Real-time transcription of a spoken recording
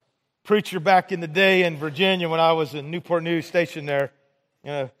preacher back in the day in Virginia when I was in Newport News stationed there. You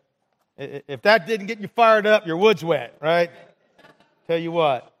know, if that didn't get you fired up, your wood's wet, right? Tell you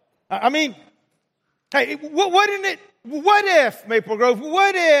what. I mean, hey, what if, Maple Grove,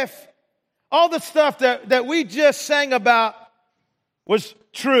 what if all the stuff that we just sang about was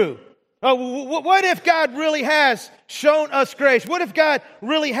true? What if God really has shown us grace? What if God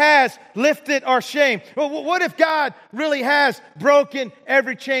really has lifted our shame? What if God really has broken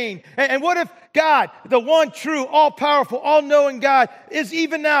every chain? And what if God, the one true, all-powerful, all-knowing God, is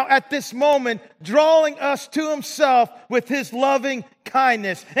even now at this moment drawing us to Himself with His loving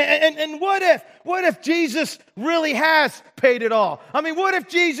kindness? And what if Jesus really has paid it all? I mean, what if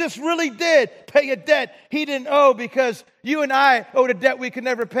Jesus really did pay a debt He didn't owe because you and I owed a debt we could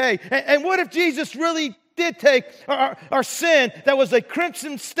never pay? And what if Jesus really did take our sin that was a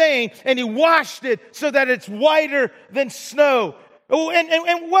crimson stain and He washed it so that it's whiter than snow? Oh,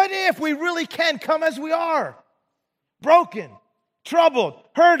 and what if we really can come as we are? Broken, troubled,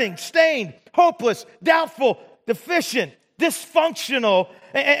 hurting, stained, hopeless, doubtful, deficient, dysfunctional.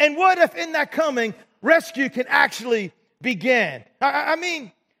 And what if in that coming, rescue can actually begin? I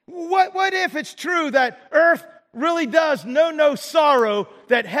mean, what if it's true that earth really does know no sorrow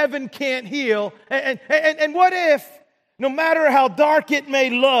that heaven can't heal? And what if, no matter how dark it may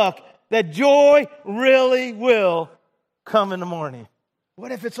look, that joy really will come in the morning?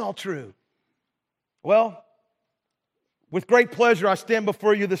 What if it's all true? Well, with great pleasure, I stand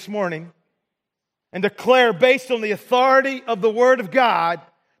before you this morning and declare, based on the authority of the Word of God,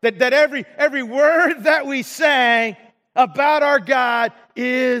 that every word that we sang about our God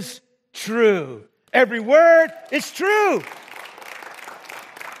is true. Every word is true.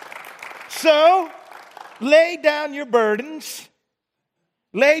 So, lay down your burdens,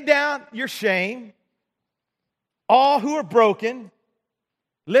 lay down your shame. All who are broken,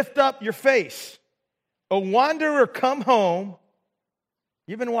 lift up your face. O wanderer, come home.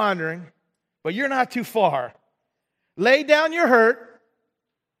 You've been wandering, but you're not too far. Lay down your hurt,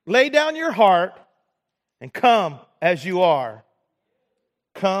 lay down your heart, and come as you are.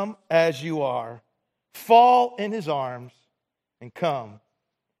 Come as you are. Fall in His arms and come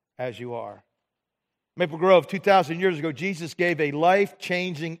as you are. Maple Grove, 2,000 years ago, Jesus gave a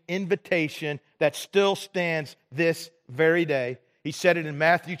life-changing invitation that still stands this very day. He said it in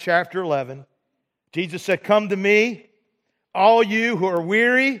Matthew chapter 11. Jesus said, "Come to me, all you who are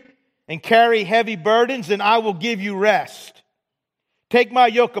weary and carry heavy burdens, and I will give you rest. Take my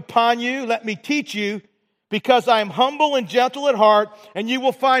yoke upon you, let me teach you, because I am humble and gentle at heart, and you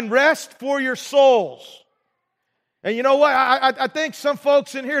will find rest for your souls." And you know what? I think some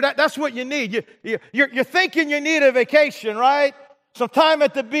folks in here, that's what you need. You're thinking you need a vacation, right? Some time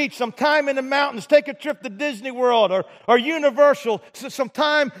at the beach, some time in the mountains, take a trip to Disney World or Universal, some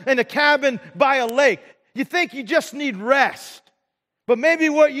time in a cabin by a lake. You think you just need rest. But maybe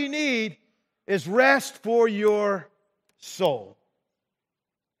what you need is rest for your soul.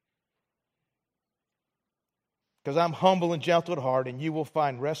 Because I'm humble and gentle at heart, and you will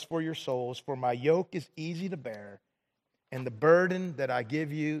find rest for your souls. For my yoke is easy to bear, and the burden that I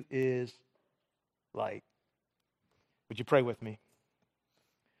give you is light. Would you pray with me?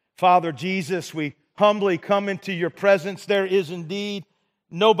 Father Jesus, we humbly come into your presence. There is indeed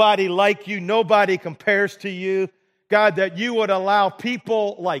nobody like you. Nobody compares to you. God, that you would allow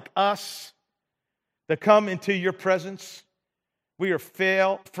people like us to come into your presence. We are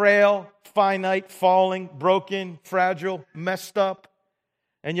frail, finite, falling, broken, fragile, messed up,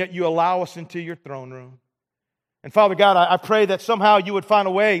 and yet you allow us into your throne room. And Father God, I pray that somehow you would find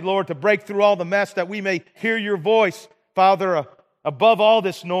a way, Lord, to break through all the mess, that we may hear your voice, Father, above all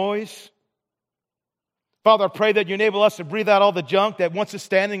this noise. Father, I pray that you enable us to breathe out all the junk that wants to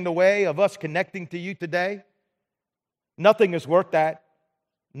stand in the way of us connecting to you today. Nothing is worth that.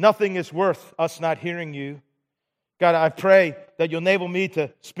 Nothing is worth us not hearing you. God, I pray that you'll enable me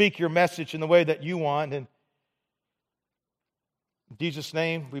to speak your message in the way that you want. And in Jesus'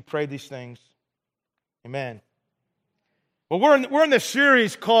 name, we pray these things. Amen. Well, we're in this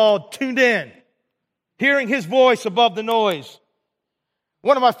series called TunedIN, hearing His voice above the noise.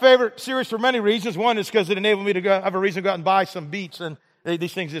 One of my favorite series for many reasons. One is because it enabled me to have a reason to go out and buy some beats, and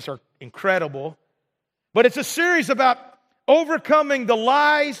these things just are incredible. But it's a series about overcoming the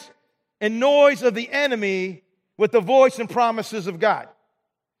lies and noise of the enemy with the voice and promises of God.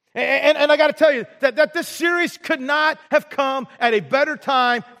 And I got to tell you that this series could not have come at a better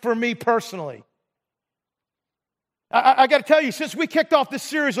time for me personally. I got to tell you, since we kicked off this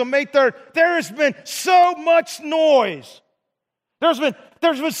series on May 3rd, there has been so much noise. There's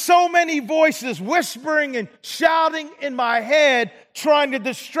been so many voices whispering and shouting in my head trying to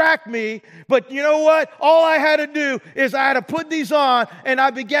distract me. But you know what? All I had to do is I had to put these on, and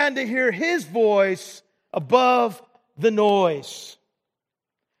I began to hear His voice above the noise.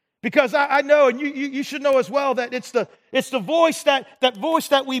 Because I know, and you should know as well, that it's the voice that voice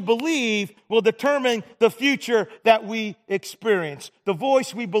that we believe will determine the future that we experience. The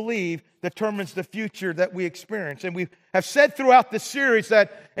voice we believe determines the future that we experience. And we have said throughout this series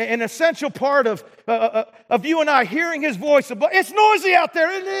that an essential part of you and I hearing His voice, it's noisy out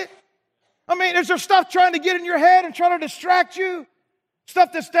there, isn't it? I mean, is there stuff trying to get in your head and trying to distract you? Stuff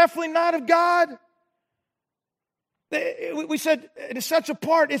that's definitely not of God? We said an essential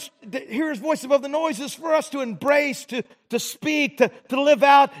part is to hear His voice above the noise is for us to embrace, to speak, to live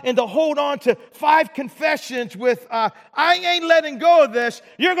out, and to hold on to 5 confessions with, I ain't letting go of this.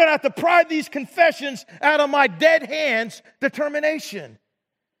 You're going to have to pry these confessions out of my dead hands determination.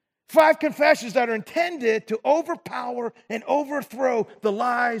 5 confessions that are intended to overpower and overthrow the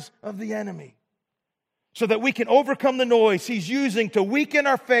lies of the enemy, so that we can overcome the noise he's using to weaken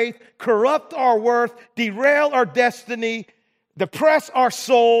our faith, corrupt our worth, derail our destiny, depress our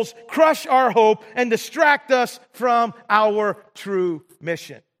souls, crush our hope, and distract us from our true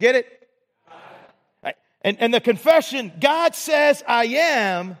mission. Get it? Right. And the confession, God says I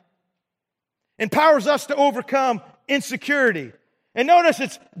am, empowers us to overcome insecurity. And notice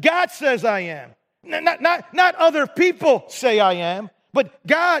it's God says I am. Not other people say I am. But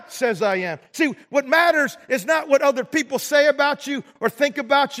God says I am. See, what matters is not what other people say about you or think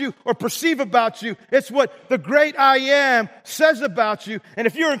about you or perceive about you. It's what the great I am says about you. And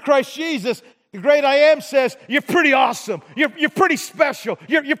if you're in Christ Jesus, the great I am says, you're pretty awesome. You're pretty special.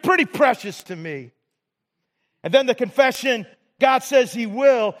 You're pretty precious to me. And then the confession, God says He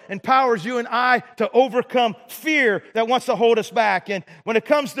will, empowers you and I to overcome fear that wants to hold us back. And when it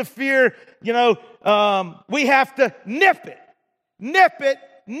comes to fear, we have to nip it. Nip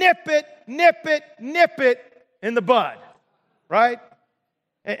it in the bud, right?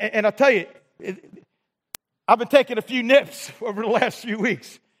 And I'll tell you, I've been taking a few nips over the last few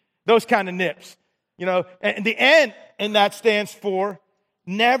weeks, those kind of nips. And the N in that stands for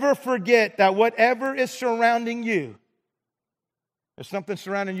never forget that whatever is surrounding you, there's something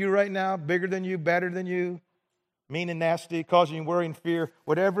surrounding you right now, bigger than you, better than you, mean and nasty, causing you worry and fear,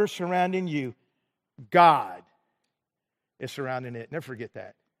 whatever is surrounding you, God is surrounding it. Never forget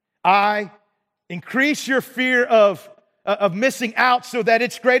that. I increase your fear of missing out so that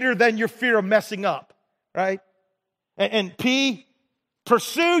it's greater than your fear of messing up, right? And P,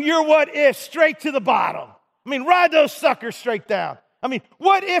 pursue your what if straight to the bottom. I mean, ride those suckers straight down. I mean,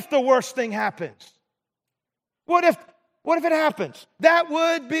 what if the worst thing happens? What if it happens? That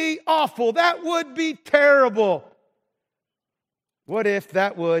would be awful. That would be terrible. What if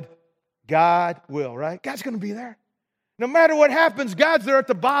that would? God will, right? God's going to be there. No matter what happens, God's there at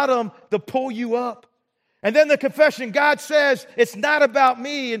the bottom to pull you up. And then the confession, God says, it's not about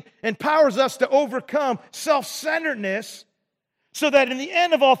me, and empowers us to overcome self-centeredness so that in the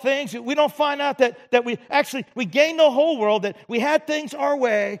end of all things, we don't find out that we gained the whole world, that we had things our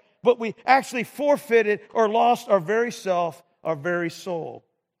way, but we actually forfeited or lost our very self, our very soul.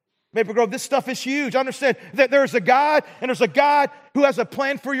 Maple Grove, this stuff is huge. Understand that there's a God, and there's a God who has a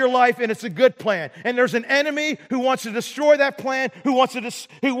plan for your life, and it's a good plan. And there's an enemy who wants to destroy that plan, who wants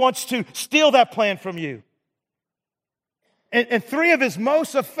to steal that plan from you. And 3 of his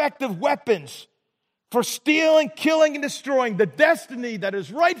most effective weapons for stealing, killing, and destroying the destiny that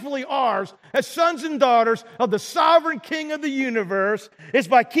is rightfully ours as sons and daughters of the sovereign King of the universe is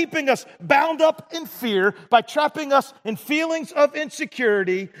by keeping us bound up in fear, by trapping us in feelings of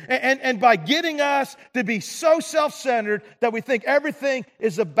insecurity, and by getting us to be so self-centered that we think everything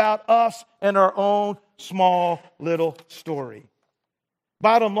is about us and our own small little story.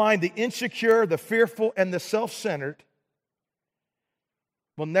 Bottom line, the insecure, the fearful, and the self-centered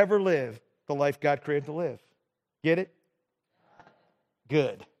will never live the life God created to live. Get it?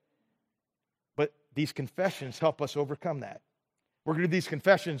 Good. But these confessions help us overcome that. We're going to do these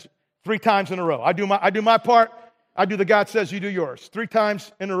confessions 3 times in a row. I do my part. I do the God says, you do yours. 3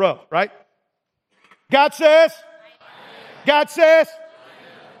 times in a row, right? God says. God says.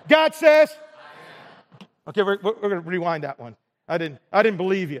 God says. Okay, we're going to rewind that one. I didn't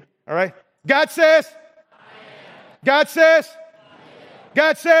believe you. All right. God says. God says.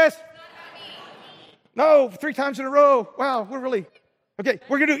 God says. No, 3 times in a row. Wow, we're really... Okay,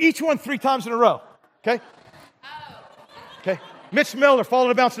 we're going to do each one 3 times in a row. Okay? Okay. Mitch Miller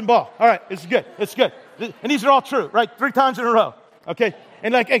followed a bouncing ball. All right, it's good. It's good. And these are all true, right? 3 times in a row. Okay?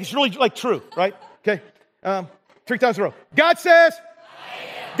 And it's really true, right? Okay? 3 times in a row. God says,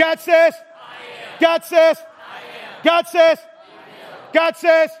 God says, God says, God says, God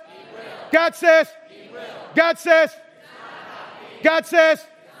says, God says, God says, God says,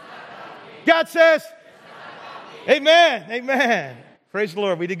 God says. Amen. Amen. Praise the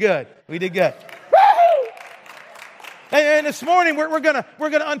Lord. We did good. We did good. Woo! And this morning we're gonna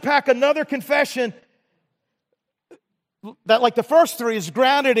unpack another confession that, like the first three, is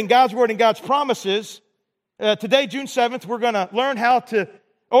grounded in God's word and God's promises. Today, June 7th, we're going to learn how to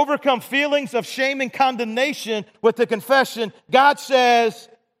overcome feelings of shame and condemnation with the confession, God says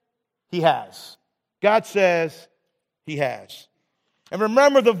He has. God says He has. And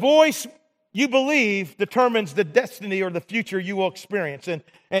remember, the voice you believe determines the destiny or the future you will experience.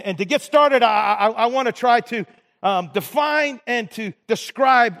 And to get started, I want to try to define and to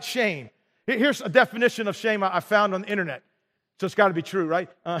describe shame. Here's a definition of shame I found on the internet. So it's got to be true, right?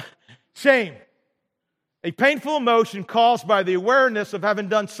 Shame. A painful emotion caused by the awareness of having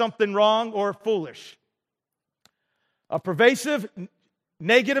done something wrong or foolish. A pervasive,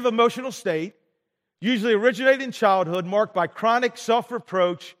 negative emotional state, usually originated in childhood, marked by chronic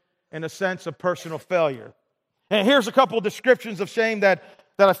self-reproach and a sense of personal failure. And here's a couple of descriptions of shame that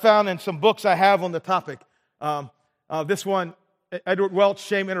I found in some books I have on the topic. This one, Edward Welch,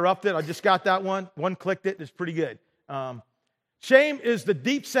 Shame Interrupted. I just got that one. One clicked it. It's pretty good. Shame is the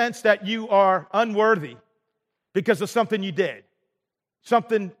deep sense that you are unworthy because of something you did,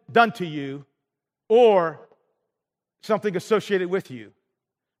 something done to you, or something associated with you.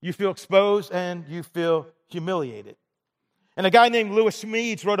 You feel exposed and you feel humiliated. And a guy named Lewis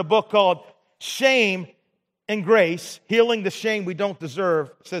Smedes wrote a book called Shame and Grace, Healing the Shame We Don't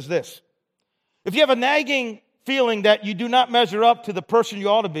Deserve, says this. If you have a nagging feeling that you do not measure up to the person you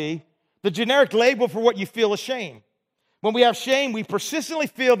ought to be, the generic label for what you feel is shame. When we have shame, we persistently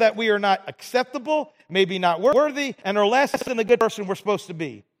feel that we are not acceptable, maybe not worthy, and are less than the good person we're supposed to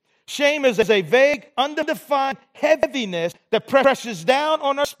be. Shame is a vague, undefined heaviness that presses down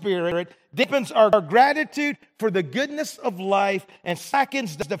on our spirit, deepens our gratitude for the goodness of life, and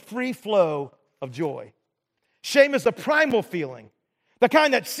slackens the free flow of joy. Shame is a primal feeling, the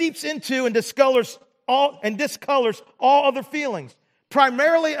kind that seeps into and discolors all other feelings,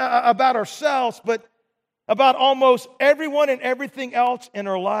 primarily about ourselves, but about almost everyone and everything else in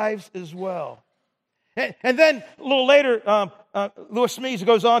our lives as well. And then a little later, Lewis Smedes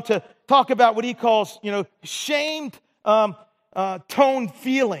goes on to talk about what he calls, shamed toned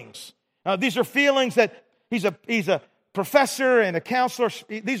feelings. These are feelings that he's a professor and a counselor.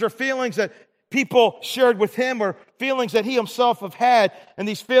 These are feelings that people shared with him, or feelings that he himself have had, and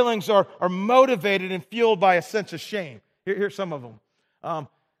these feelings are motivated and fueled by a sense of shame. Here's some of them.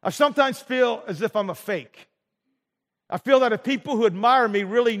 I sometimes feel as if I'm a fake. I feel that if people who admire me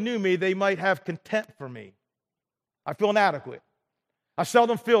really knew me, they might have contempt for me. I feel inadequate. I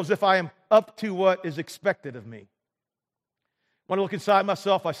seldom feel as if I am up to what is expected of me. When I look inside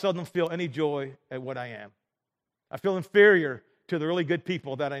myself, I seldom feel any joy at what I am. I feel inferior to the really good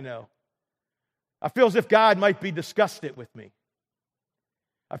people that I know. I feel as if God might be disgusted with me.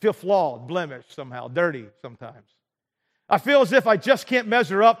 I feel flawed, blemished somehow, dirty sometimes. I feel as if I just can't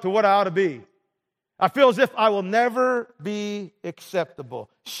measure up to what I ought to be. I feel as if I will never be acceptable.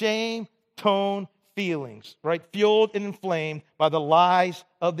 Shame, tone, feelings, right? Fueled and inflamed by the lies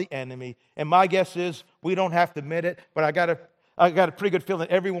of the enemy. And my guess is we don't have to admit it, but I got a pretty good feeling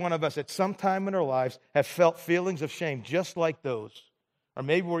every one of us at some time in our lives have felt feelings of shame just like those. Or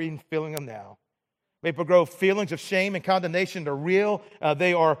maybe we're even feeling them now. Maple Grove, feelings of shame and condemnation, they're real.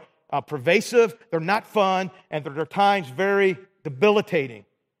 They are pervasive. They're not fun. And they're at times very debilitating.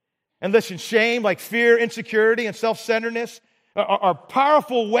 And listen, shame, like fear, insecurity, and self-centeredness, are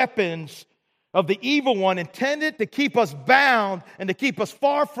powerful weapons of the evil one intended to keep us bound and to keep us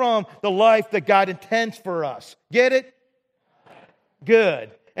far from the life that God intends for us. Get it?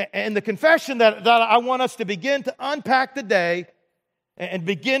 Good. And the confession that I want us to begin to unpack today and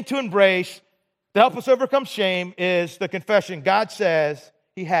begin to embrace to help us overcome shame is the confession God says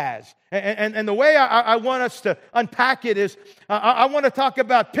He has. And the way I want us to unpack it is I want to talk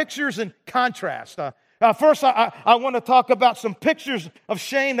about pictures and contrast. First, I want to talk about some pictures of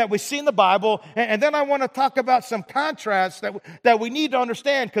shame that we see in the Bible, and then I want to talk about some contrasts that we need to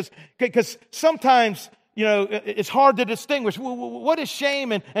understand, because sometimes, it's hard to distinguish what is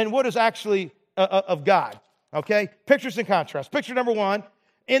shame and what is actually of God. Okay? Pictures and contrasts. Picture number one,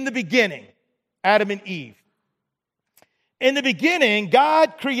 in the beginning, Adam and Eve. In the beginning,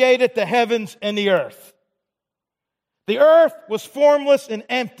 God created the heavens and the earth. The earth was formless and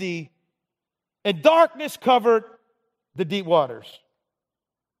empty, and darkness covered the deep waters.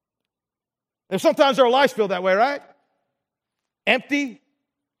 And sometimes our lives feel that way, right? Empty,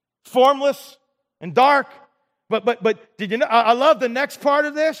 formless, and dark. But did you know, I love the next part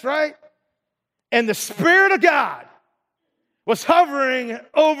of this, right? And the Spirit of God was hovering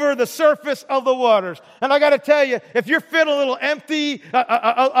over the surface of the waters. And I got to tell you, if you're feeling a little empty,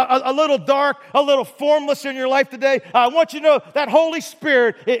 a little dark, a little formless in your life today, I want you to know that Holy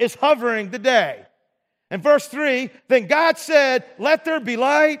Spirit is hovering today. And verse 3, then God said, let there be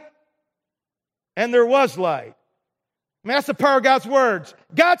light, and there was light. I mean, that's the power of God's words.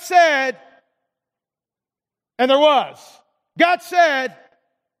 God said, and there was. God said,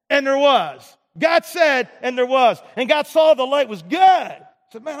 and there was. God said, and there was. And God saw the light was good.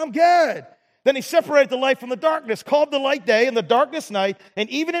 He said, man, I'm good. Then he separated the light from the darkness, called the light day and the darkness night, and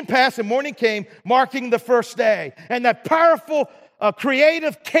evening passed and morning came, marking the first day. And that powerful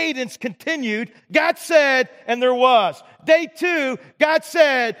creative cadence continued. God said, and there was. Day 2, God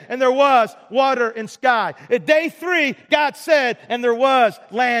said, and there was water and sky. Day 3, God said, and there was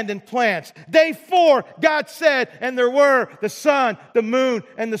land and plants. Day 4, God said, and there were the sun, the moon,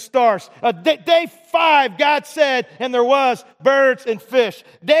 and the stars. Day 5, God said, and there was birds and fish.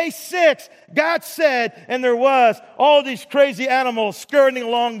 Day 6, God said, and there was all these crazy animals skirting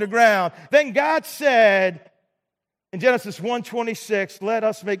along the ground. Then God said, in Genesis 1:26, let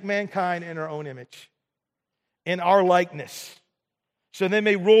us make mankind in our own image, in our likeness, so they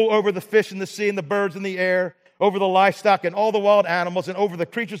may rule over the fish in the sea and the birds in the air, over the livestock and all the wild animals, and over the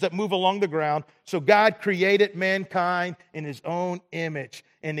creatures that move along the ground. So God created mankind in his own image.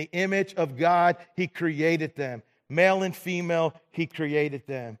 In the image of God, he created them. Male and female, he created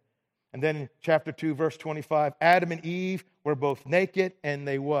them. And then in chapter 2, verse 25, Adam and Eve were both naked, and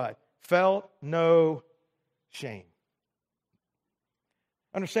they what? Felt no shame.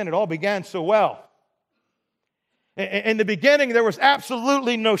 Understand, it all began so well. In the beginning, there was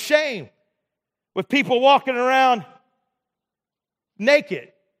absolutely no shame, with people walking around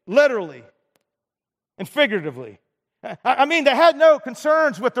naked, literally and figuratively. I mean, they had no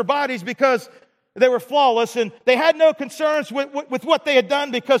concerns with their bodies because they were flawless, and they had no concerns with what they had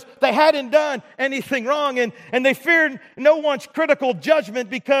done because they hadn't done anything wrong, and they feared no one's critical judgment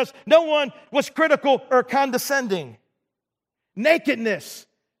because no one was critical or condescending. Nakedness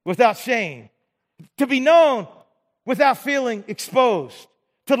without shame. To be known without feeling exposed.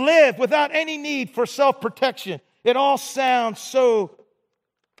 To live without any need for self-protection. It all sounds so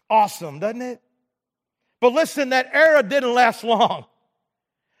awesome, doesn't it? But listen, that era didn't last long.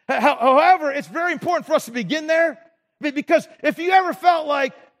 However, it's very important for us to begin there, because if you ever felt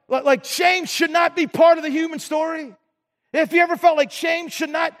like shame should not be part of the human story, if you ever felt like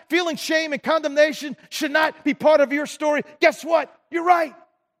feeling shame and condemnation should not be part of your story, guess what? You're right.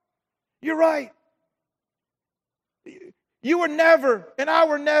 You're right. You were never, and I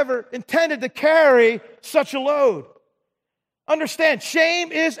were never intended to carry such a load. Understand,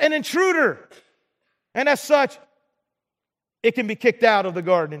 shame is an intruder. And as such, it can be kicked out of the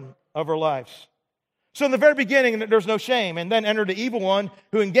garden of our lives. So in the very beginning, there's no shame. And then enter the evil one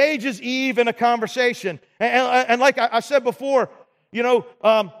who engages Eve in a conversation. And like I said before,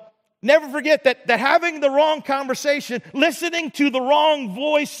 never forget that having the wrong conversation, listening to the wrong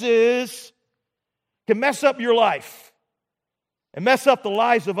voices can mess up your life and mess up the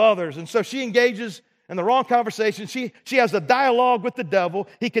lives of others. And so she engages in the wrong conversation. She has a dialogue with the devil.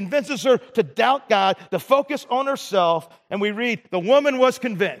 He convinces her to doubt God, to focus on herself. And we read, the woman was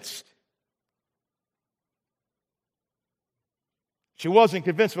convinced. She wasn't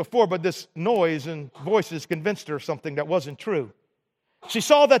convinced before, but this noise and voices convinced her of something that wasn't true. She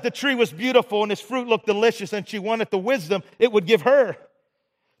saw that the tree was beautiful and its fruit looked delicious, and she wanted the wisdom it would give her.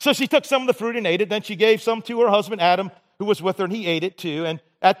 So she took some of the fruit and ate it. Then she gave some to her husband Adam, who was with her, and he ate it too. And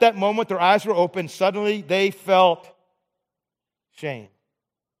at that moment, their eyes were open. Suddenly, they felt shame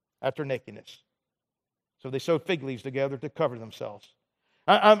at their nakedness. So they sewed fig leaves together to cover themselves.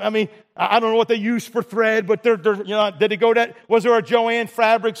 I mean, I don't know what they used for thread, but did they go to, was there a Joanne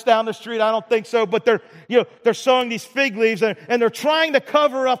Fabrics down the street? I don't think so, but they're sewing these fig leaves and they're trying to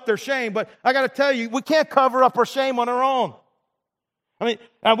cover up their shame. But I got to tell you, we can't cover up our shame on our own. I mean,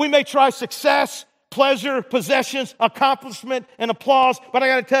 we may try success, pleasure, possessions, accomplishment, and applause, but I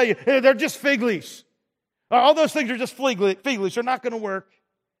got to tell you, they're just fig leaves. All those things are just fig leaves. They're not going to work.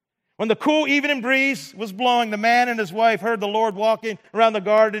 When the cool evening breeze was blowing, the man and his wife heard the Lord walking around the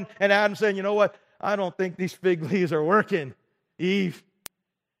garden, and Adam saying, you know what? I don't think these fig leaves are working. Eve,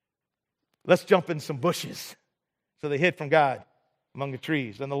 let's jump in some bushes. So they hid from God among the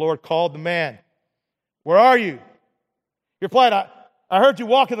trees. Then the Lord called the man. Where are you? He replied, I heard you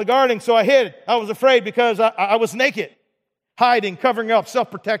walk in the garden, so I hid. I was afraid because I was naked. Hiding, covering up,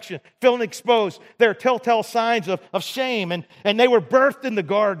 self-protection, feeling exposed. They're telltale signs of shame, and they were birthed in the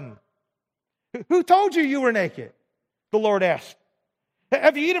garden. Who told you you were naked? The Lord asked.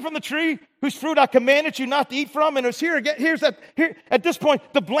 Have you eaten from the tree whose fruit I commanded you not to eat from? And it was here at this point,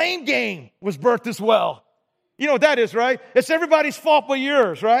 the blame game was birthed as well. You know what that is, right? It's everybody's fault but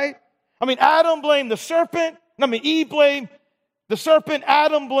yours, right? I mean, Adam blamed the serpent. Eve blamed the serpent.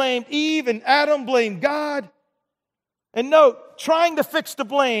 Adam blamed Eve, and Adam blamed God. And note, trying to fix the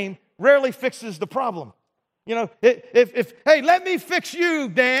blame rarely fixes the problem. You know, hey, let me fix you,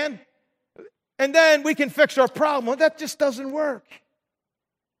 Dan, and then we can fix our problem. Well, that just doesn't work.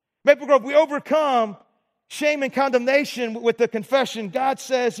 Maple Grove, we overcome shame and condemnation with the confession God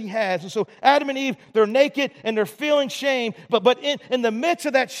says He has. And so Adam and Eve, they're naked and they're feeling shame. But in the midst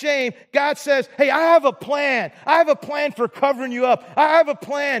of that shame, God says, hey, I have a plan. I have a plan for covering you up. I have a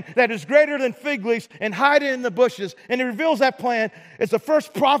plan that is greater than fig leaves and hide it in the bushes. And He reveals that plan. It's the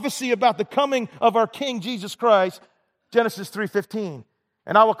first prophecy about the coming of our King Jesus Christ, Genesis 3:15.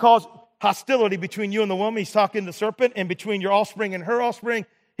 And I will cause hostility between you and the woman. He's talking to the serpent, and between your offspring and her offspring.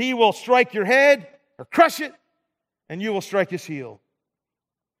 He will strike your head or crush it, and you will strike his heel.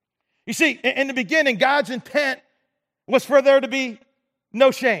 You see, in the beginning, God's intent was for there to be no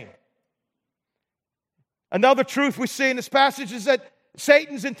shame. Another truth we see in this passage is that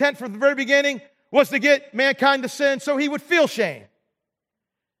Satan's intent from the very beginning was to get mankind to sin so he would feel shame.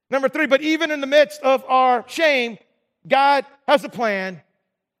 Number 3, but even in the midst of our shame, God has a plan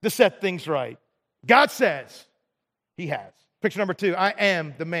to set things right. God says He has. Picture number 2, I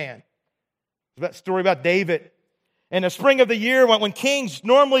am the man. That story about David. In the spring of the year, when kings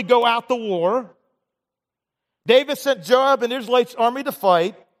normally go out to war, David sent Joab and Israel's army to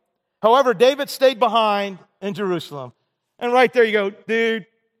fight. However, David stayed behind in Jerusalem. And right there you go, dude,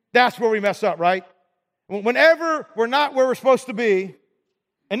 that's where we mess up, right? Whenever we're not where we're supposed to be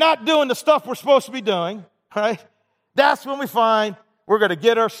and not doing the stuff we're supposed to be doing, right? That's when we find we're going to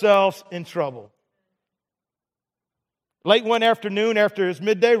get ourselves in trouble. Late one afternoon, after his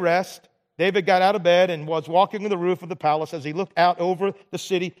midday rest, David got out of bed and was walking on the roof of the palace. As he looked out over the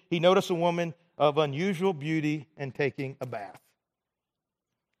city, he noticed a woman of unusual beauty and taking a bath.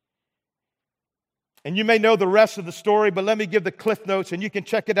 And you may know the rest of the story, but let me give the cliff notes, and you can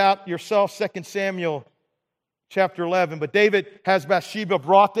check it out yourself, 2 Samuel chapter 11. But David has Bathsheba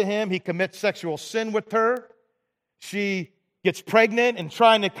brought to him. He commits sexual sin with her. She gets pregnant, and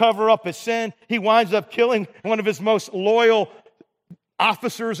trying to cover up his sin, he winds up killing one of his most loyal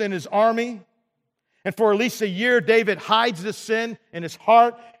officers in his army. And for at least a year, David hides this sin in his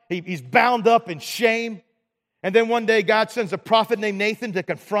heart. He's bound up in shame. And then one day, God sends a prophet named Nathan to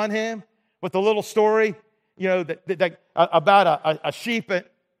confront him with a little story, you know, about a sheep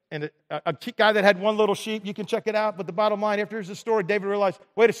and a guy that had one little sheep. You can check it out. But the bottom line, after here's the story, David realized,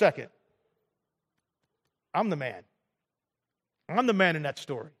 wait a second. I'm the man. I'm the man in that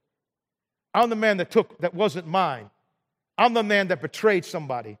story. I'm the man that wasn't mine. I'm the man that betrayed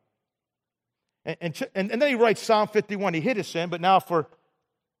somebody. And then he writes Psalm 51. He hid his sin, but now for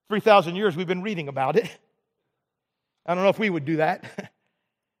 3,000 years we've been reading about it. I don't know if we would do that.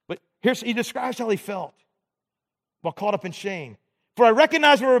 But he describes how he felt while caught up in shame. For I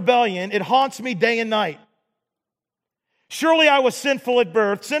recognize my rebellion. It haunts me day and night. Surely I was sinful at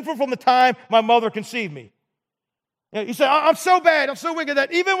birth, sinful from the time my mother conceived me. You say, I'm so bad, I'm so wicked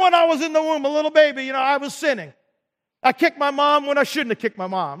that even when I was in the womb, a little baby, I was sinning. I kicked my mom when I shouldn't have kicked my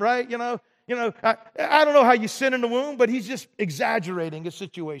mom, right? I don't know how you sin in the womb, but he's just exaggerating his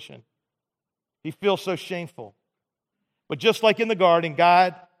situation. He feels so shameful. But just like in the garden,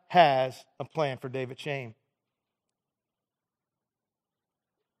 God has a plan for David's shame.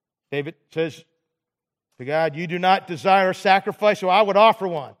 David says to God, you do not desire a sacrifice, so I would offer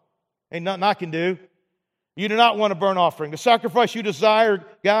one. Ain't nothing I can do. You do not want a burnt offering. The sacrifice you desire,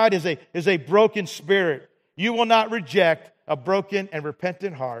 God, is a broken spirit. You will not reject a broken and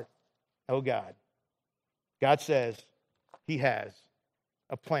repentant heart, oh God. God says He has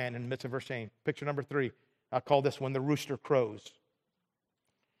a plan in the midst of our shame. Picture number 3, I call this one the rooster crows.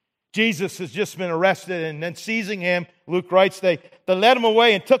 Jesus has just been arrested, and then seizing him, Luke writes, they led him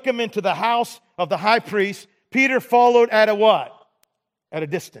away and took him into the house of the high priest. Peter followed at a what? At a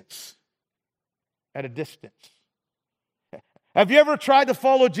distance. At a distance. Have you ever tried to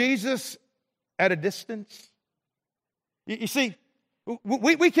follow Jesus at a distance? You see,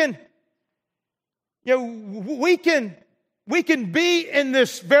 we can we can be in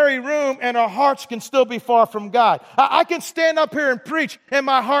this very room and our hearts can still be far from God. I can stand up here and preach and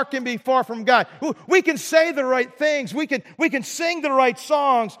my heart can be far from God. We can say the right things. We can sing the right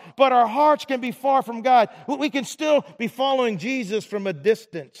songs, but our hearts can be far from God. We can still be following Jesus from a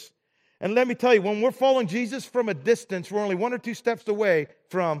distance. And let me tell you, when we're following Jesus from a distance, we're only 1 or 2 steps away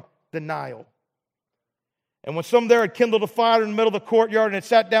from denial. And when some there had kindled a fire in the middle of the courtyard and had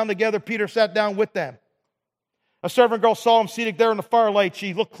sat down together, Peter sat down with them. A servant girl saw him seated there in the firelight.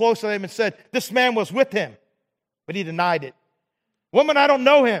 She looked close at him and said, "This man was with him." But he denied it. "Woman, I don't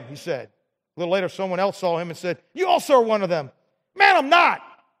know him," he said. A little later, someone else saw him and said, "You also are one of them." "Man, I'm not,"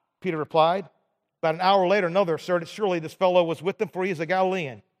 Peter replied. About an hour later, another asserted, "Surely this fellow was with them, for he is a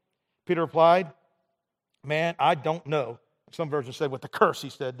Galilean." Peter replied, "Man, I don't know." Some versions said with a curse he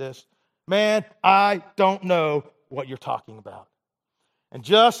said this. "Man, I don't know what you're talking about." And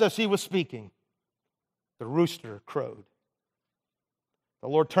just as he was speaking, the rooster crowed. The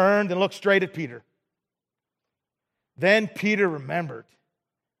Lord turned and looked straight at Peter. Then Peter remembered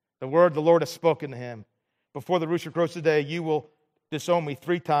the word the Lord had spoken to him. "Before the rooster crows today, you will disown me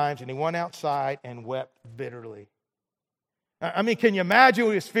 3 times. And he went outside and wept bitterly. I mean, can you imagine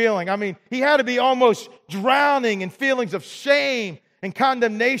what he was feeling? I mean, he had to be almost drowning in feelings of shame and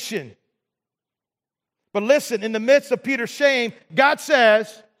condemnation. But listen, in the midst of Peter's shame, God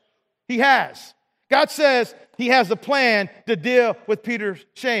says he has. God says he has a plan to deal with Peter's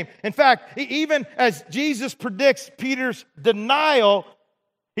shame. In fact, even as Jesus predicts Peter's denial,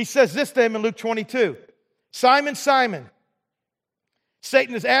 he says this to him in Luke 22. "Simon, Simon,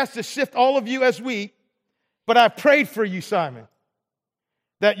 Satan has asked to sift all of you as wheat, but I've prayed for you, Simon,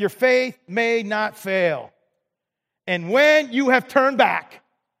 that your faith may not fail. And when you have turned back,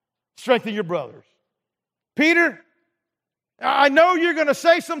 strengthen your brothers." Peter, I know you're going to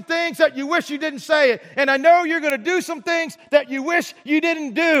say some things that you wish you didn't say it. And I know you're going to do some things that you wish you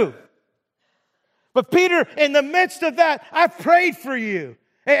didn't do. But Peter, in the midst of that, I've prayed for you.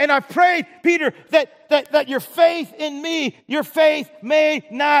 And I've prayed, Peter, that your faith in me, your faith may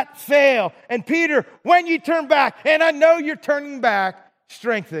not fail. And Peter, when you turn back, and I know you're turning back,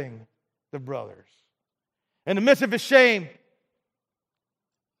 strengthen the brothers. In the midst of his shame,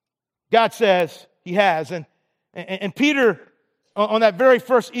 God says he has. And Peter, on that very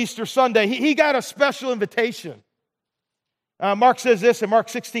first Easter Sunday, he got a special invitation. Mark says this in Mark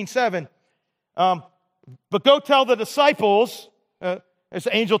 16:7. "But go tell the disciples," it's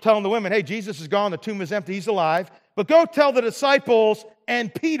the angel telling the women, "Hey, Jesus is gone, the tomb is empty, he's alive. But go tell the disciples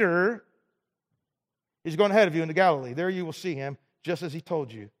and Peter, he's going ahead of you into Galilee. There you will see him, just as he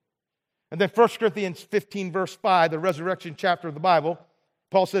told you." And then 1 Corinthians 15, verse 5, the resurrection chapter of the Bible,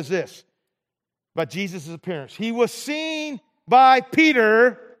 Paul says this about Jesus' appearance. "He was seen by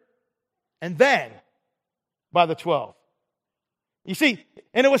Peter and then by the 12. You see,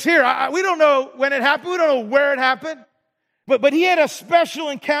 and it was here. We don't know when it happened. We don't know where it happened. But he had a special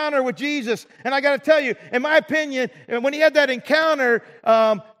encounter with Jesus. And I got to tell you, in my opinion, when he had that encounter,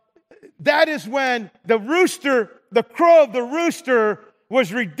 that is when the crow of the rooster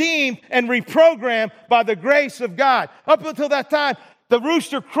was redeemed and reprogrammed by the grace of God. Up until that time, the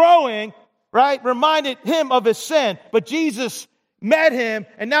rooster crowing, right, reminded him of his sin. But Jesus met him,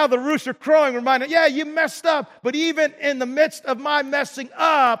 and now the rooster crowing reminded him, yeah, you messed up. But even in the midst of my messing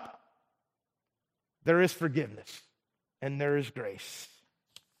up, there is forgiveness and there is grace.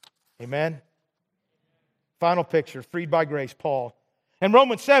 Amen? Final picture, freed by grace, Paul. In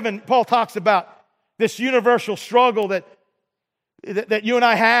Romans 7, Paul talks about this universal struggle that you and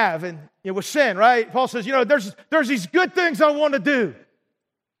I have, and it was sin, right? Paul says, there's these good things I want to do.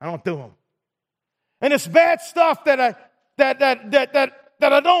 I don't do them. And it's bad stuff that I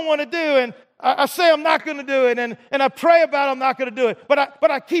don't want to do, and I say I'm not going to do it, and I pray about I'm not going to do it, but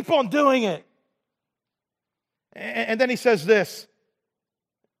I keep on doing it. And then he says this.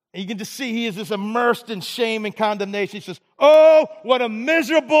 You can just see he is just immersed in shame and condemnation. He says, oh, what a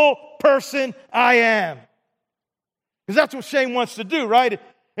miserable person I am. Because that's what shame wants to do, right?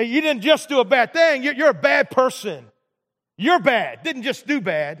 You didn't just do a bad thing. You're a bad person. You're bad. Didn't just do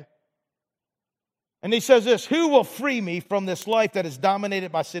bad. And he says this, who will free me from this life that is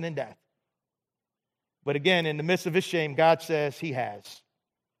dominated by sin and death? But again, in the midst of his shame, God says he has.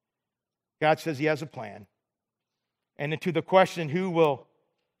 God says he has a plan. And to the question, who will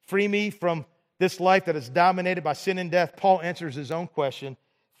free me from this life that is dominated by sin and death, Paul answers his own question.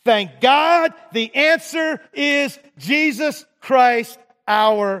 Thank God the answer is Jesus Christ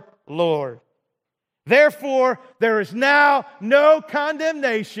our Lord. Therefore, there is now no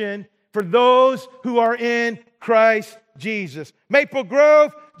condemnation for those who are in Christ Jesus. Maple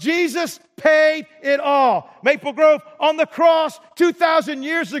Grove, Jesus paid it all. Maple Grove, on the cross 2,000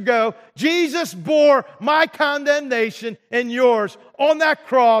 years ago, Jesus bore my condemnation and yours on that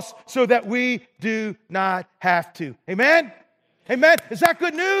cross so that we do not have to. Amen? Amen? Is that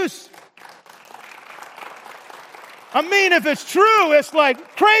good news? I mean, if it's true, it's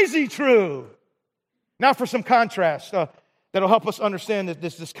like crazy true. Now for some contrast that'll help us understand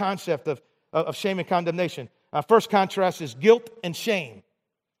this concept of shame and condemnation. First contrast is guilt and shame.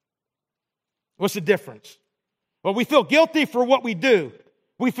 What's the difference? Well, we feel guilty for what we do.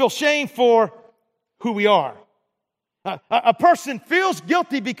 We feel shame for who we are. A person feels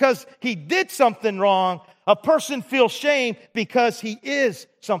guilty because he did something wrong. A person feels shame because he is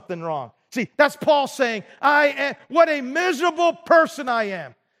something wrong. See, that's Paul saying, what a miserable person I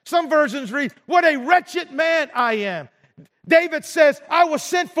am. Some versions read, what a wretched man I am. David says, I was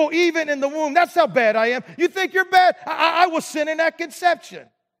sinful even in the womb. That's how bad I am. You think you're bad? I was sinning at conception.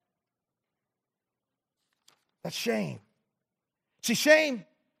 That's shame. See, shame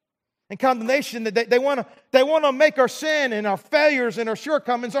and condemnation, they want to make our sin and our failures and our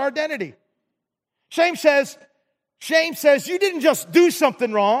shortcomings our identity. Shame says you didn't just do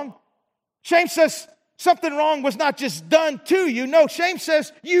something wrong. Shame says something wrong was not just done to you. No, shame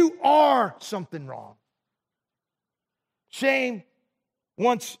says you are something wrong. Shame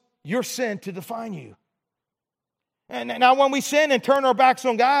wants your sin to define you. And now when we sin and turn our backs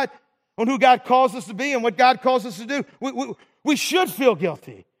on God, on who God calls us to be and what God calls us to do, we should feel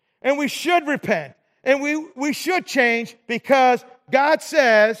guilty. And we should repent. And we should change because God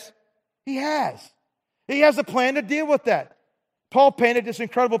says He has. He has a plan to deal with that. Paul painted this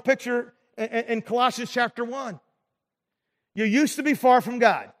incredible picture in Colossians chapter 1. You used to be far from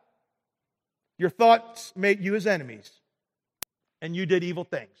God. Your thoughts made you His enemies. And you did evil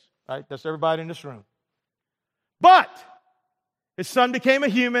things. Right? That's everybody in this room. But His Son became a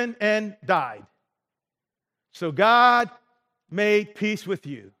human and died. So God made peace with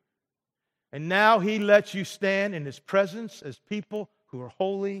you. And now He lets you stand in His presence as people who are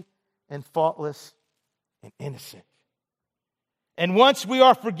holy and faultless and innocent. And once we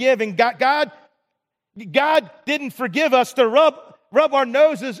are forgiven, God didn't forgive us to rub our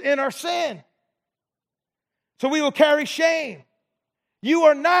noses in our sin. So we will carry shame. You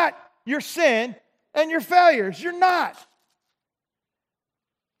are not your sin and your failures. You're not.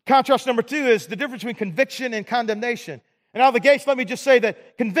 Contrast number 2 is the difference between conviction and condemnation. And out of the gates, let me just say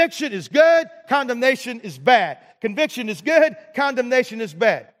that conviction is good, condemnation is bad. Conviction is good, condemnation is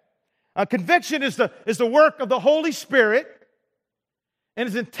bad. Conviction is the work of the Holy Spirit and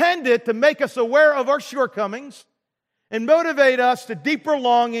is intended to make us aware of our shortcomings and motivate us to deeper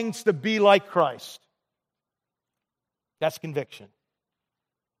longings to be like Christ. That's conviction.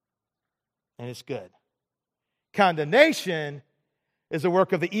 And it's good. Condemnation is the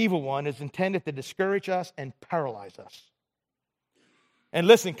work of the evil one. It's intended to discourage us and paralyze us. And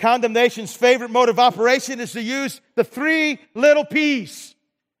listen, condemnation's favorite mode of operation is to use the 3 little P's.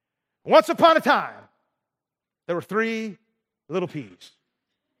 Once upon a time, there were 3 little P's.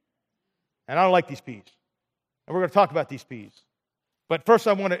 And I don't like these P's. And we're going to talk about these P's. But first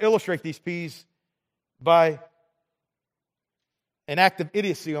I want to illustrate these P's by an act of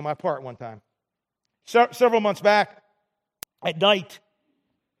idiocy on my part one time. Several months back, at night,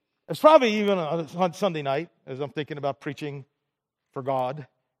 it was probably even on Sunday night, as I'm thinking about preaching for God,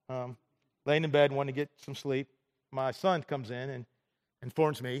 laying in bed, wanting to get some sleep. My son comes in and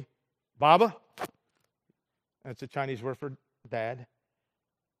informs me, Baba, that's a Chinese word for dad,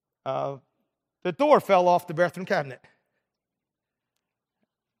 the door fell off the bathroom cabinet.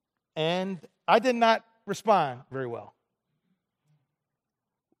 And I did not respond very well.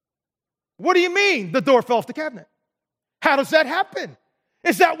 What do you mean the door fell off the cabinet? How does that happen?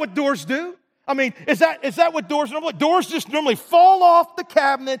 Is that what doors do? I mean, is that what doors normally? Doors just normally fall off the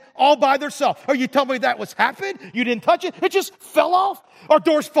cabinet all by themselves. Are you telling me that was happened? You didn't touch it? It just fell off? Are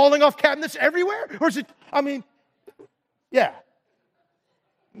doors falling off cabinets everywhere? Or is it, yeah.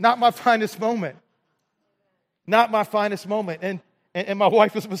 Not my finest moment. Not my finest moment. And my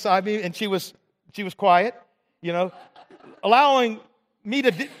wife was beside me and she was quiet, allowing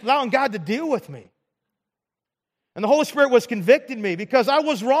God to deal with me. And the Holy Spirit was convicting me because I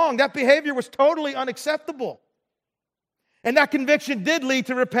was wrong. That behavior was totally unacceptable. And that conviction did lead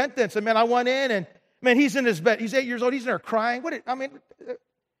to repentance. And I went in and he's in his bed. He's 8 years old. He's in there crying.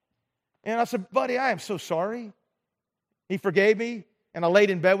 And I said, buddy, I am so sorry. He forgave me. And I laid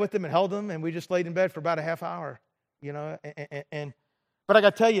in bed with him and held him. And we just laid in bed for about a half hour, But I got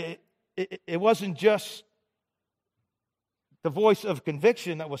to tell you, it wasn't just the voice of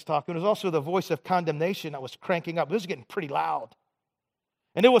conviction that was talking. It was also the voice of condemnation that was cranking up. This was getting pretty loud.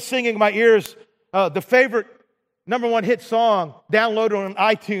 And it was singing in my ears the favorite number one hit song downloaded on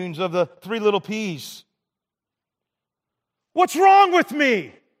iTunes of the Three Little P's. What's wrong with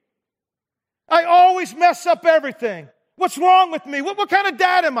me? I always mess up everything. What's wrong with me? What kind of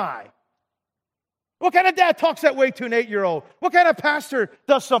dad am I? What kind of dad talks that way to an 8-year-old? What kind of pastor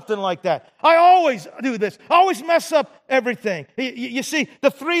does something like that? I always do this. I always mess up everything. You see, the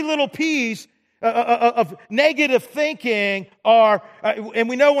three little P's of negative thinking are, and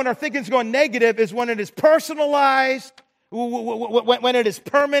we know when our thinking is going negative is when it is personalized, when it is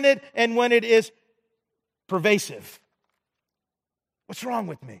permanent, and when it is pervasive. What's wrong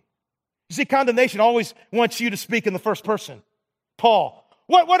with me? You see, condemnation always wants you to speak in the first person. Paul,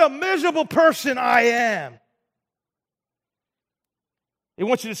 what a miserable person I am. It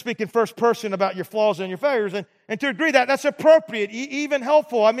wants you to speak in first person about your flaws and your failures. And to agree that's appropriate, even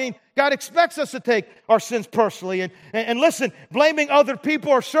helpful. I mean, God expects us to take our sins personally. And listen, blaming other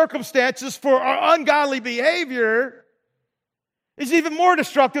people or circumstances for our ungodly behavior is even more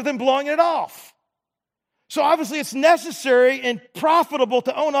destructive than blowing it off. So obviously it's necessary and profitable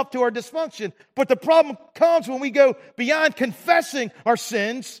to own up to our dysfunction. But the problem comes when we go beyond confessing our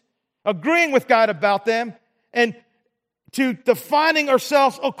sins, agreeing with God about them, and to defining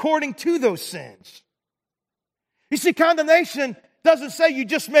ourselves according to those sins. You see, condemnation doesn't say you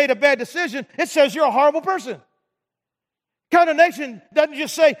just made a bad decision. It says you're a horrible person. Condemnation doesn't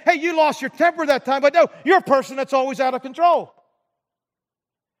just say, hey, you lost your temper that time, but no, you're a person that's always out of control.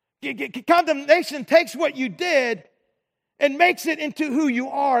 Condemnation takes what you did and makes it into who you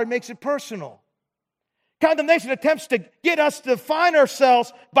are and makes it personal. Condemnation attempts to get us to define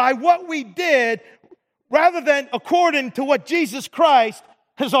ourselves by what we did rather than according to what Jesus Christ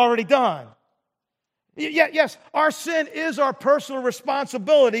has already done. Yes, our sin is our personal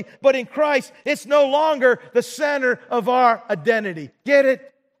responsibility, but in Christ, it's no longer the center of our identity. Get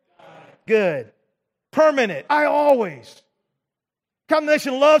it? Good. Permanent. I always.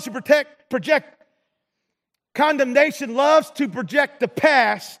 Condemnation loves to project the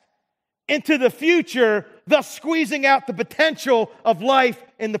past into the future, thus squeezing out the potential of life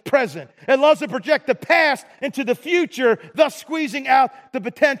in the present. It loves to project the past into the future, thus squeezing out the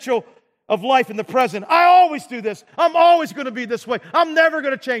potential of life in the present. I always do this. I'm always going to be this way. I'm never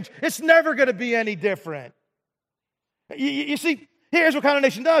going to change. It's never going to be any different. You see, here's what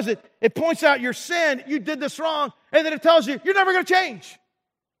condemnation does. It points out your sin. You did this wrong. And then it tells you, you're never going to change.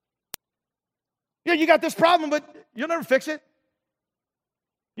 Yeah, you got this problem, but you'll never fix it.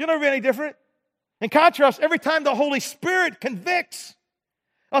 You'll never be any different. In contrast, every time the Holy Spirit convicts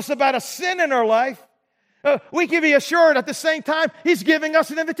us about a sin in our life, we can be assured at the same time He's giving us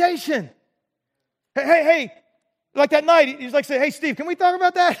an invitation. Hey, like that night, He's like, say, hey, Steve, can we talk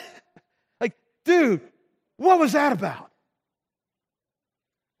about that? Like, dude, what was that about?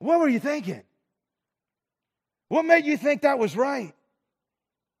 What were you thinking? What made you think that was right?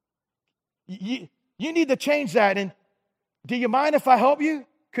 You need to change that. And do you mind if I help you?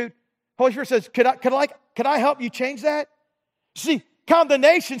 Holy Spirit says, could I help you change that? See,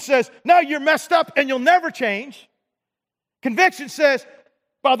 condemnation says, no, you're messed up and you'll never change. Conviction says,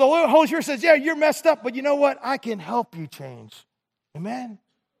 well, the Holy Spirit says, yeah, you're messed up, but you know what? I can help you change. Amen?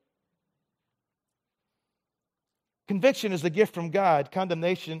 Conviction is the gift from God.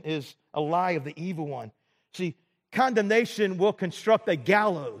 Condemnation is a lie of the evil one. See, condemnation will construct a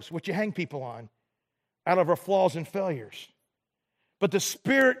gallows, which you hang people on, out of our flaws and failures. But the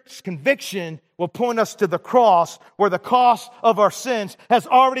Spirit's conviction will point us to the cross, where the cost of our sins has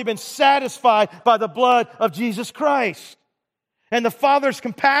already been satisfied by the blood of Jesus Christ. And the Father's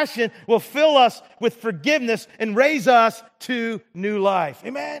compassion will fill us with forgiveness and raise us to new life.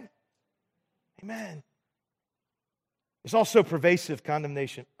 Amen? Amen. It's also pervasive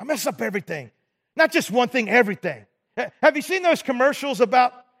condemnation. I mess up everything. Not just one thing, everything. Have you seen those commercials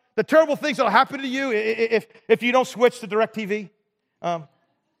about the terrible things that will happen to you if you don't switch to DirecTV?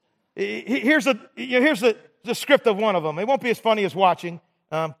 Here's the script of one of them. It won't be as funny as watching.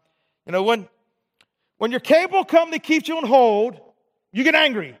 When your cable company keeps you on hold, you get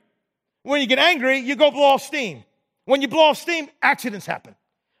angry. When you get angry, you go blow off steam. When you blow off steam, accidents happen.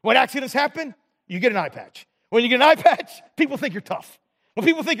 When accidents happen, you get an eye patch. When you get an eye patch, people think you're tough. When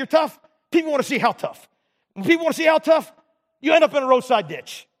people think you're tough, people want to see how tough. When people want to see how tough, you end up in a roadside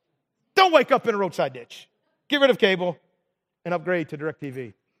ditch. Don't wake up in a roadside ditch. Get rid of cable and upgrade to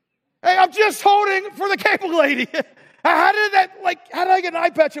DirecTV. Hey, I'm just holding for the cable lady. How did I get an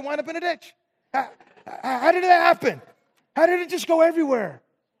eye patch and wind up in a ditch? How did that happen? How did it just go everywhere?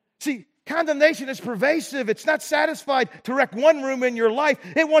 See, condemnation is pervasive. It's not satisfied to wreck one room in your life.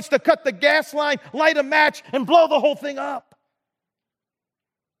 It wants to cut the gas line, light a match, and blow the whole thing up.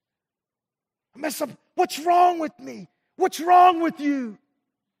 mess up. What's wrong with me? What's wrong with you?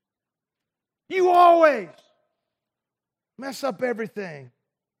 You always mess up everything.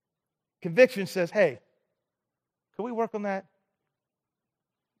 Conviction says, hey, can we work on that?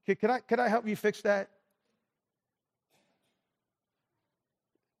 Can I help you fix that?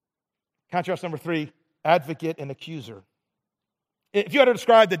 Contrast number 3, advocate and accuser. If you had to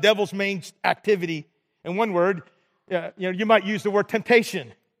describe the devil's main activity in one word, you might use the word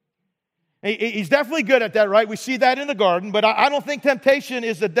temptation. He's definitely good at that, right? We see that in the garden, but I don't think temptation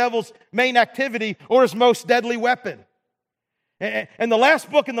is the devil's main activity or his most deadly weapon. And the last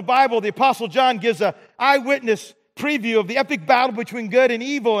book in the Bible, the Apostle John gives an eyewitness preview of the epic battle between good and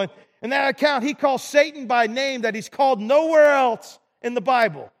evil. And in that account, he calls Satan by a name that he's called nowhere else in the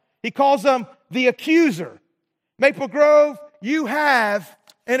Bible. He calls him the accuser. Maple Grove, you have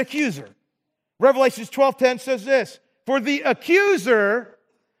an accuser. Revelation 12:10 says this, for the accuser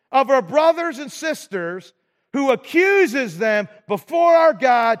of our brothers and sisters who accuses them before our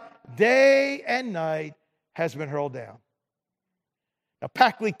God day and night has been hurled down. Now,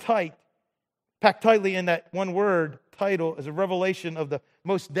 packed tightly in that one word title is a revelation of the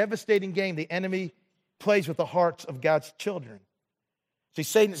most devastating game the enemy plays with the hearts of God's children. See,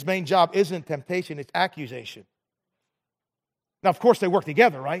 Satan's main job isn't temptation, it's accusation. Now, of course, they work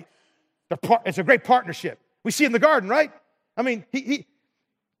together, right? It's a great partnership. We see in the garden, right? I mean,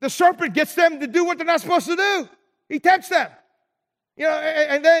 the serpent gets them to do what they're not supposed to do. He tempts them.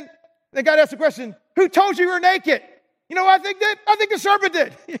 And then God asks the question, who told you were naked? You know what I think did? I think the serpent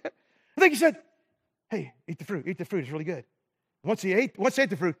did. I think he said, hey, eat the fruit, it's really good. Once he ate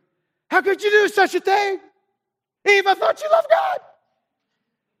the fruit, how could you do such a thing? Eve, I thought you loved God.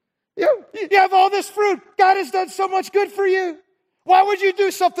 You have all this fruit. God has done so much good for you. Why would you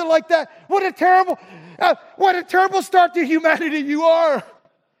do something like that? What a terrible start to humanity you are.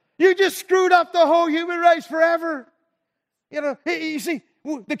 You just screwed up the whole human race forever. You see,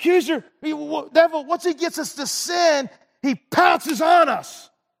 the accuser, devil, once he gets us to sin, he pounces on us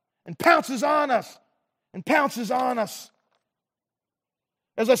and pounces on us and pounces on us.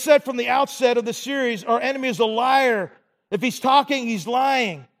 As I said from the outset of the series, our enemy is a liar. If he's talking, he's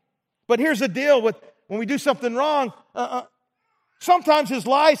lying. But here's the deal with when we do something wrong, sometimes his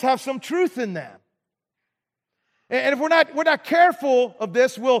lies have some truth in them. And if we're not careful of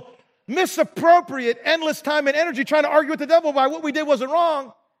this, we'll misappropriate endless time and energy trying to argue with the devil by what we did wasn't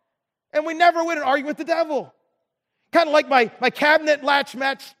wrong. And we never win an argument with the devil. Kind of like my cabinet latch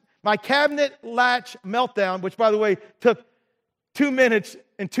meltdown, which, by the way, took 2 minutes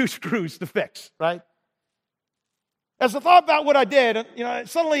and 2 screws to fix, right? As I thought about what I did,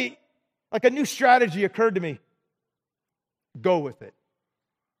 suddenly, like a new strategy occurred to me. Go with it.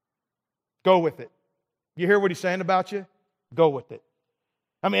 Go with it. You hear what he's saying about you? Go with it.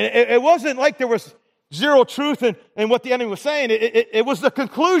 I mean, it wasn't like there was zero truth in what the enemy was saying. It was the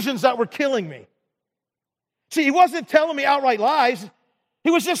conclusions that were killing me. See, he wasn't telling me outright lies.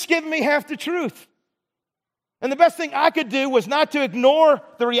 He was just giving me half the truth. And the best thing I could do was not to ignore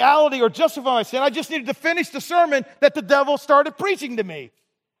the reality or justify my sin. I just needed to finish the sermon that the devil started preaching to me.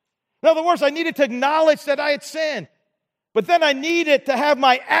 In other words, I needed to acknowledge that I had sinned. But then I needed to have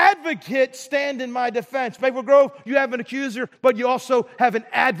my advocate stand in my defense. Maple Grove, you have an accuser, but you also have an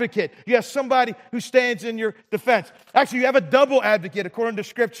advocate. You have somebody who stands in your defense. Actually, you have a double advocate according to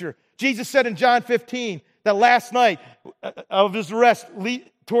Scripture. Jesus said in John 15 that last night of his arrest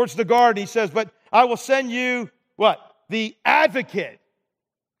towards the garden, he says, but I will send you, what? The advocate.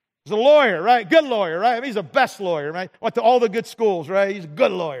 He's a lawyer, right? Good lawyer, right? I mean, he's the best lawyer, right? Went to all the good schools, right? He's a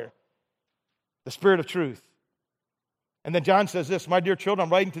good lawyer. The Spirit of truth. And then John says this, my dear children,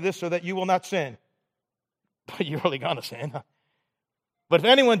 I'm writing to this so that you will not sin. But you're really going to sin. But if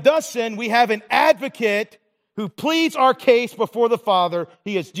anyone does sin, we have an advocate who pleads our case before the Father.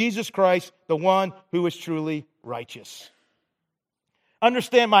 He is Jesus Christ, the one who is truly righteous.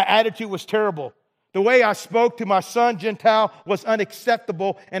 Understand my attitude was terrible. The way I spoke to my son, Gentile, was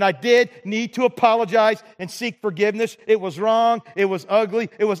unacceptable, and I did need to apologize and seek forgiveness. It was wrong, it was ugly,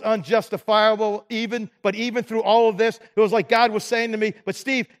 it was unjustifiable but even through all of this, it was like God was saying to me, but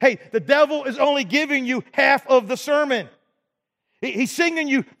Steve, hey, the devil is only giving you half of the sermon. He's singing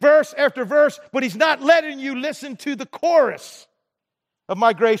you verse after verse, but he's not letting you listen to the chorus of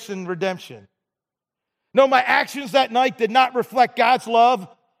my grace and redemption. No, my actions that night did not reflect God's love,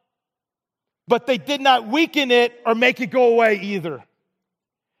 but they did not weaken it or make it go away either.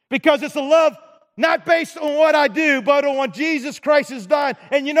 Because it's a love not based on what I do, but on what Jesus Christ has done.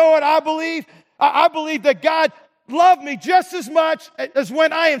 And you know what I believe? I believe that God love me just as much as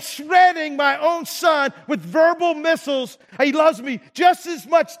when I am shredding my own son with verbal missiles. He loves me just as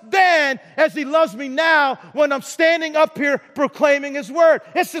much then as he loves me now when I'm standing up here proclaiming his word.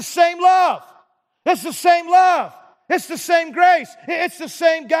 It's the same love. It's the same love. It's the same grace. It's the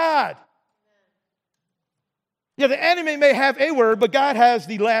same God. Yeah, the enemy may have a word, but God has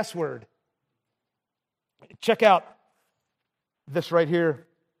the last word. Check out this right here,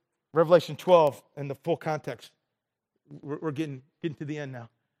 Revelation 12, in the full context. We're getting to the end now.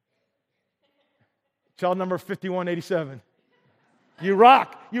 Child number 5187. You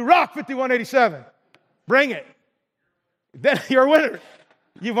rock. You rock 5187. Bring it. Then you're a winner.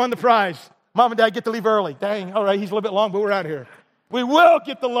 You've won the prize. Mom and Dad get to leave early. Dang, all right, he's a little bit long, but we're out of here. We will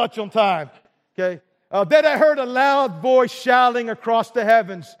get the lunch on time. Okay. Then I heard a loud voice shouting across the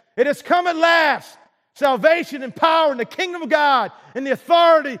heavens. It has come at last. Salvation and power in the kingdom of God and the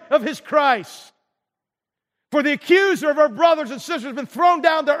authority of His Christ. For the accuser of our brothers and sisters has been thrown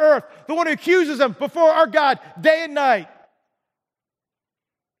down to earth. The one who accuses them before our God day and night.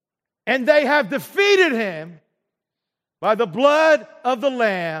 And they have defeated him by the blood of the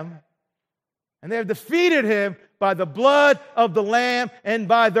Lamb. And they have defeated him by the blood of the Lamb and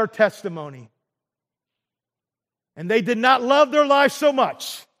by their testimony. And they did not love their life so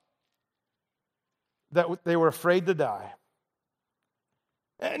much that they were afraid to die.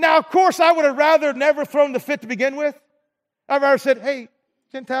 Now, of course, I would have rather never thrown the fit to begin with. I'd rather said, hey,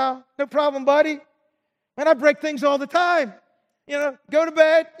 Gentile, no problem, buddy. Man, I break things all the time. You know, go to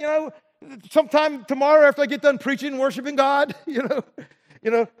bed, you know, sometime tomorrow after I get done preaching and worshiping God, you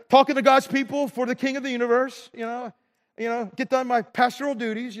know, talking to God's people for the King of the universe, you know, get done my pastoral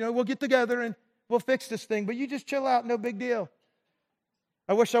duties, you know, we'll get together and we'll fix this thing, but you just chill out, no big deal.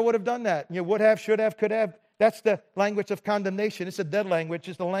 I wish I would have done that. You know, would have, should have, could have. That's the language of condemnation. It's a dead language.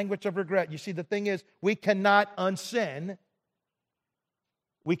 It's the language of regret. You see, the thing is, we cannot unsin.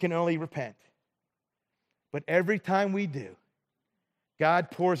 We can only repent. But every time we do,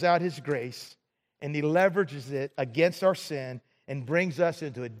 God pours out His grace and He leverages it against our sin and brings us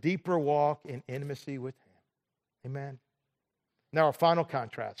into a deeper walk in intimacy with Him. Amen. Now, our final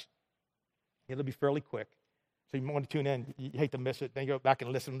contrast. It'll be fairly quick. So you want to tune in. You hate to miss it. Then you go back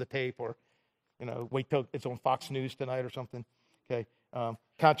and listen to the tape or, you know, wait till it's on Fox News tonight or something. Okay.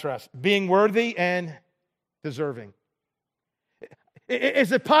 Contrast. Being worthy and deserving.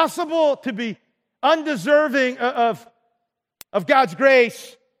 Is it possible to be undeserving of God's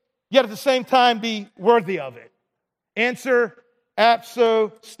grace, yet at the same time be worthy of it? Answer,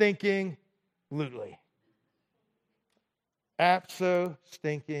 abso-stinking-lutely.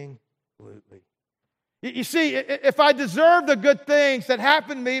 Abso-stinking-lutely. You see, if I deserve the good things that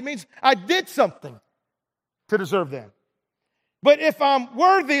happen to me, it means I did something to deserve them. But if I'm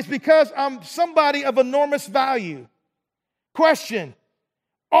worthy, it's because I'm somebody of enormous value. Question,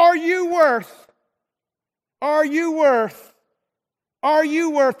 are you worth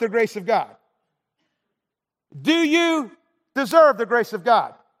the grace of God? Do you deserve the grace of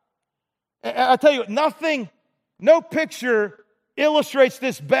God? I tell you, no picture illustrates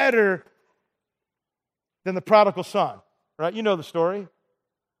this better than the prodigal son, right? You know the story.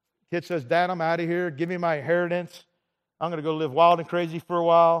 Kid says, Dad, I'm out of here. Give me my inheritance. I'm going to go live wild and crazy for a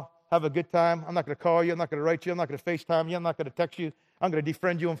while. Have a good time. I'm not going to call you. I'm not going to write you. I'm not going to FaceTime you. I'm not going to text you. I'm going to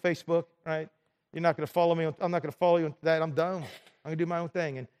defriend you on Facebook, right? You're not going to follow me. I'm not going to follow you on that. I'm done. I'm going to do my own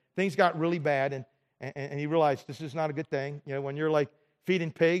thing. And things got really bad, and he realized this is not a good thing. You know, when you're like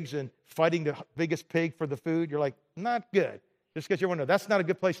feeding pigs and fighting the biggest pig for the food, you're like, not good. Just because you want to know, that's not a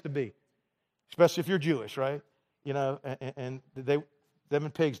good place to be. Especially if you're Jewish, right? You know, and them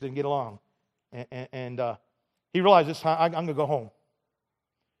and pigs didn't get along. And he realized this time, I'm going to go home.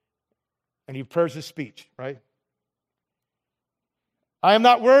 And he prepares his speech, right? I am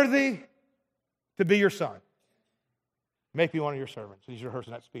not worthy to be your son. Make me one of your servants. He's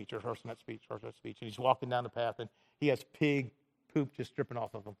rehearsing that speech, rehearsing that speech. And he's walking down the path, and he has pig poop just dripping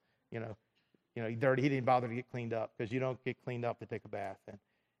off of him. You know, he's dirty. He didn't bother to get cleaned up because you don't get cleaned up to take a bath.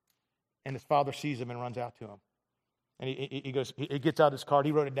 And his father sees him and runs out to him. And he goes, he gets out his card.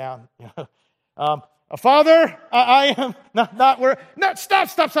 He wrote it down. Father, I am not where. No, stop.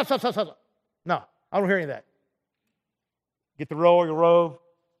 No, I don't hear any of that. Get the royal robe,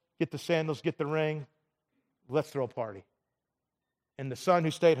 get the sandals, get the ring. Let's throw a party. And the son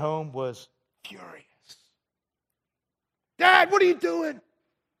who stayed home was furious. Dad, what are you doing?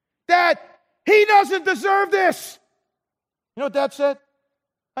 Dad, he doesn't deserve this. You know what Dad said?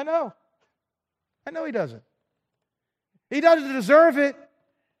 I know he doesn't. He doesn't deserve it,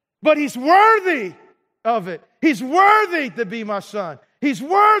 but he's worthy of it. He's worthy to be my son. He's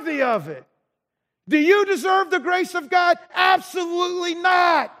worthy of it. Do you deserve the grace of God? Absolutely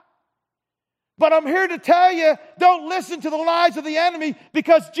not. But I'm here to tell you, don't listen to the lies of the enemy,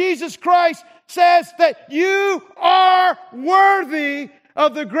 because Jesus Christ says that you are worthy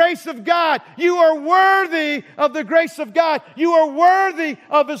of the grace of God. You are worthy of the grace of God. You are worthy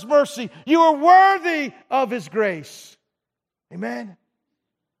of His mercy. You are worthy of His grace. Amen?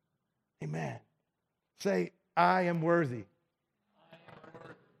 Amen. Say, I am worthy.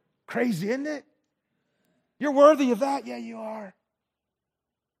 Crazy, isn't it? You're worthy of that? Yeah, you are.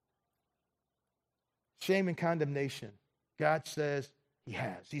 Shame and condemnation. God says He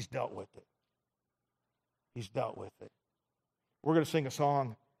has. He's dealt with it. He's dealt with it. We're going to sing a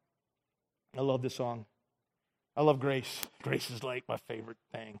song. I love this song. I love Grace. Grace is like my favorite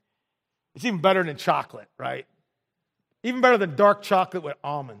thing. It's even better than chocolate, right? Even better than dark chocolate with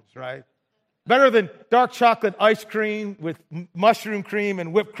almonds, right? Better than dark chocolate ice cream with mushroom cream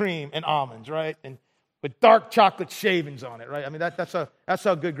and whipped cream and almonds, right? And with dark chocolate shavings on it, right? I mean, that's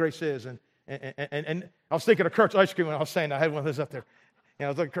how good Grace is. And I was thinking of Kirk's ice cream when I was saying that. I had one of those up there. And I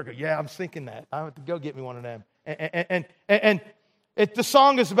was like, Kirk, yeah, I'm thinking that. I have to go get me one of them. The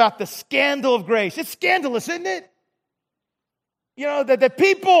song is about the scandal of grace. It's scandalous, isn't it? You know, that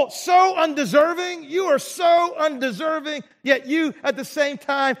people so undeserving, you are so undeserving, yet you at the same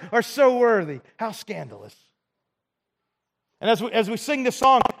time are so worthy. How scandalous. And as we sing this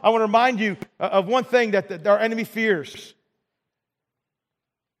song, I want to remind you of one thing that our enemy fears.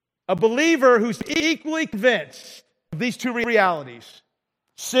 A believer who's equally convinced of these two realities.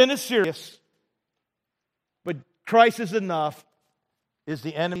 Sin is serious, but Christ is enough, is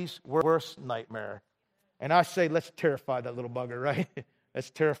the enemy's worst nightmare. And I say, let's terrify that little bugger, right?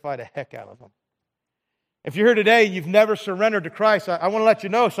 Let's terrify the heck out of him. If you're here today and you've never surrendered to Christ, I want to let you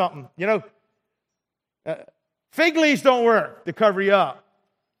know something. You know, fig leaves don't work to cover you up.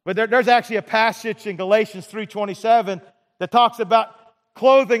 But there's actually a passage in Galatians 3:27 that talks about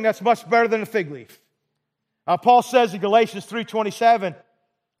clothing that's much better than a fig leaf. Paul says in Galatians 3:27,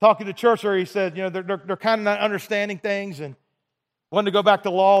 talking to church, where he said, you know, they're kind of not understanding things and wanting to go back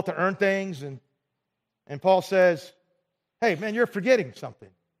to law to earn things. And Paul says, hey, man, you're forgetting something.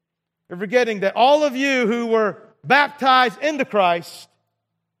 You're forgetting that all of you who were baptized into Christ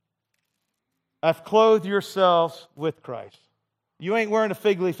have clothed yourselves with Christ. You ain't wearing a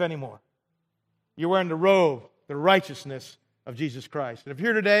fig leaf anymore. You're wearing the robe, the righteousness of Jesus Christ. And if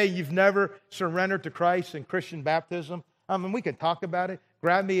you're here today, you've never surrendered to Christ in Christian baptism, I mean, we can talk about it.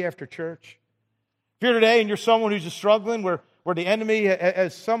 Grab me after church. If you're here today and you're someone who's just struggling, where the enemy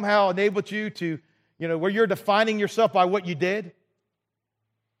has somehow enabled you to, you know, where you're defining yourself by what you did,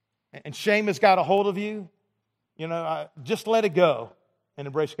 and shame has got a hold of you, you know, just let it go and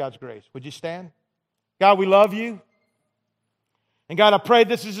embrace God's grace. Would you stand? God, we love you. And God, I pray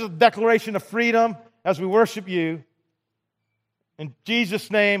this is a declaration of freedom as we worship you. In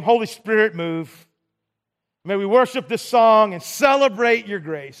Jesus' name, Holy Spirit, move. May we worship this song and celebrate your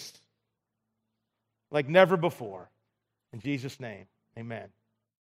grace like never before. In Jesus' name, amen.